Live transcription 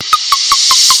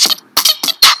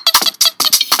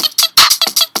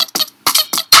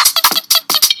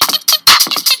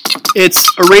It's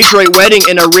a rage right wedding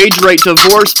and a rage right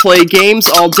divorce. Play games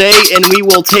all day and we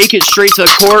will take it straight to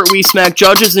court. We smack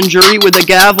judges and jury with a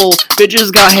gavel.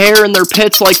 Bitches got hair in their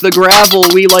pits like the gravel.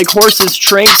 We like horses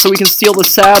trained so we can steal the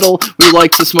saddle. We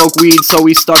like to smoke weed so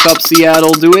we stuck up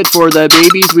Seattle. Do it for the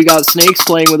babies, we got snakes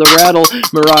playing with a rattle.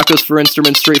 Maracas for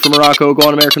instruments straight from Morocco. Go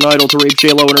on American Idol to rape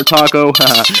J-Lo and her taco.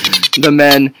 The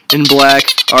men in black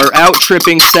are out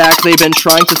tripping sack. They've been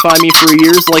trying to find me for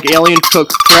years like alien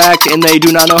cooked crack, and they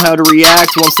do not know how to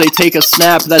react once they take a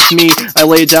snap. That's me. I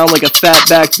lay it down like a fat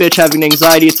back bitch having an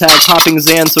anxiety attack, popping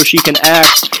Xan so she can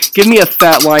act. Give me a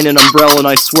fat line and umbrella and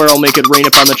I swear I'll make it rain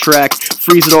upon the track.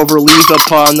 Freeze it over, leave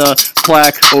upon the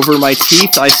plaque over my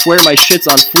teeth. I swear my shit's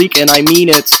on fleek and I mean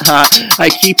it. I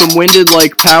keep them winded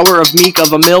like power of meek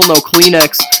of a mill, no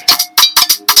Kleenex.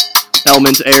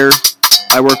 Element air.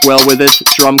 I work well with it.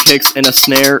 Drum kicks and a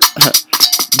snare.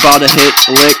 Bought a hit,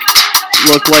 lick.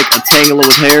 Look like a tangle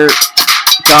with hair.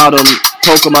 Got 'em,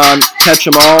 Pokemon, catch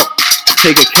 'em all.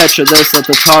 Take a catch of this at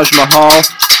the Taj Mahal.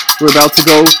 We're about to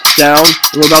go down.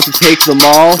 We're about to take them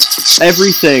all.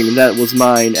 Everything that was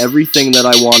mine, everything that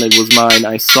I wanted was mine.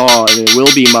 I saw, and it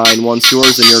will be mine once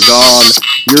yours and you're gone.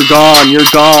 You're gone, you're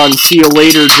gone. See you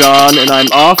later, John. And I'm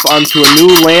off onto a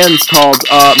new land called,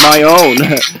 my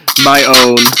own. My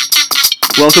own.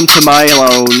 Welcome to my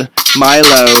loan. My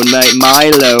loan.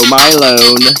 My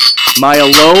loan. My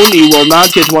alone, you will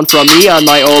not get one from me on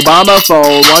my Obama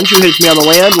phone. Why don't you hit me on the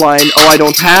landline? Oh, I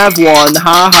don't have one.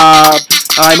 Ha.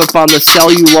 I'm up on the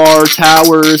cellular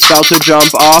towers, about to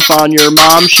jump off on your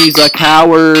mom. She's a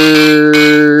coward.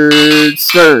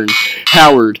 Stern.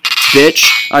 Howard. Bitch,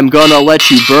 I'm gonna let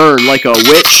you burn like a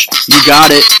witch. You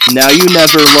got it. Now you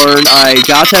never learn. I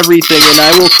got everything, and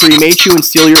I will cremate you and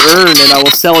steal your urn, and I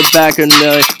will sell it back, and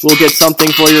we'll get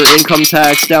something for your income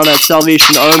tax down at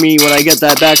Salvation Army when I get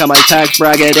that back on my tax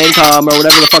bracket income, or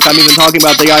whatever the fuck I'm even talking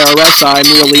about, the IRS. I'm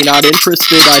really not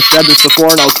interested. I've said this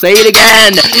before, and I'll say it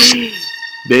again.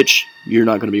 Bitch, you're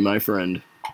not gonna be my friend.